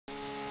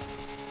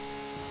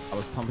I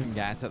was pumping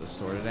gas at the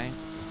store today,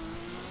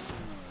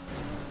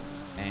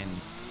 and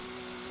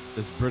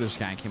this British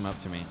guy came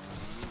up to me.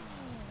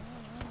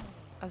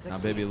 Now,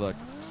 baby, look.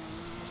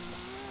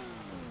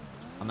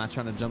 I'm not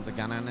trying to jump the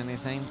gun on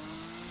anything,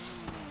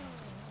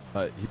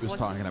 but he was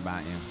talking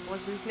about you.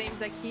 Was his name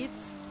Zakid?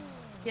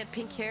 He had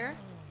pink hair?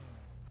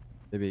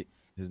 Baby,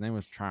 his name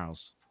was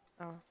Charles.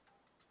 Oh.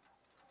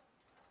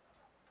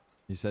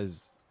 He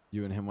says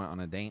you and him went on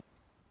a date.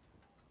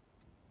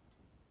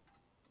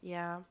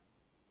 Yeah.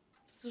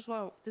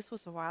 This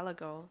was a while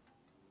ago.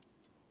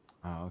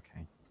 Oh,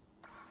 okay.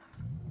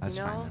 That's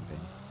you know? fine then,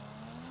 baby.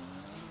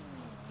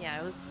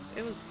 Yeah,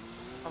 it was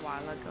a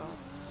while ago.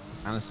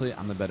 Honestly,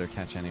 I'm the better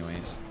catch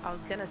anyways. I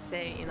was gonna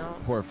say, you know.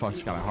 Poor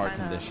fuck's got a heart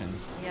condition.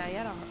 Yeah, he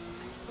had a.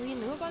 Oh, you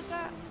knew about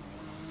that?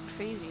 It's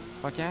crazy.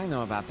 Fuck yeah, I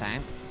know about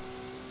that.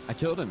 I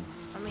killed him.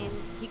 I mean,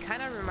 he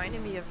kind of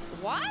reminded me of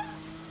what?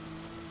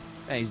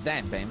 Hey, he's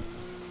dead, babe.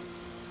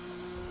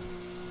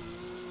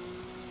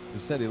 He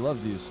said he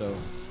loved you, so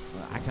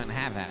I couldn't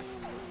have that.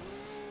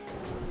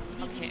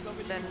 Okay,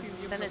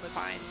 then it's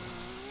fine.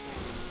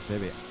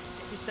 Baby,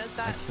 If he said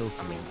that,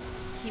 I mean,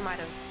 he might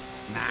have.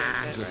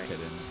 nah, I'm just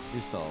kidding.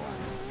 He's still alive.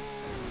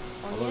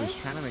 Oh, Although yes?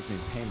 he's trying to make me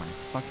pay my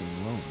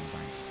fucking loan.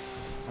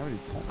 I already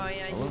told him. Oh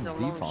yeah, he's a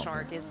loan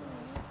shark, isn't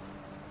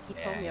he?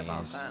 He told me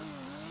about that.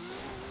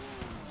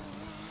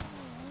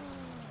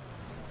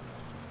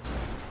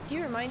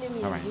 He reminded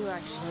me of you,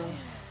 actually.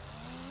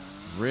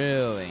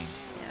 Really?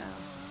 Yeah.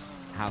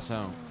 How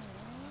so?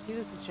 He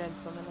was a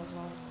gentleman as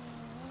well.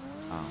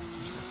 Oh.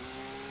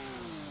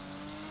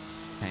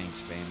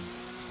 Thanks, babe.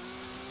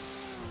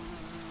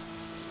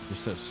 You're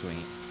so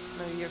sweet.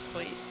 No, you're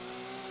sweet.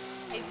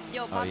 Hey,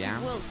 yo, Oh,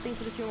 yeah? Wills, thanks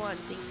for the tier 1.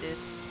 Thanks, dude.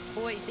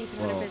 Boy, thanks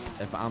for 100 Well,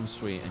 bits. if I'm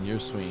sweet and you're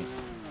sweet,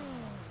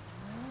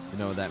 you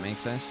know what that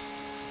makes us?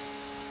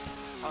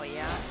 Oh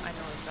yeah, I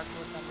know exactly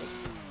what that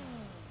makes.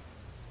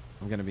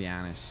 I'm gonna be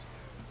honest.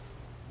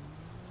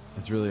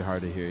 It's really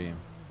hard to hear you.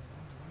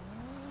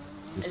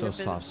 You're so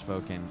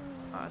soft-spoken.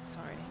 Oh,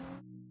 sorry.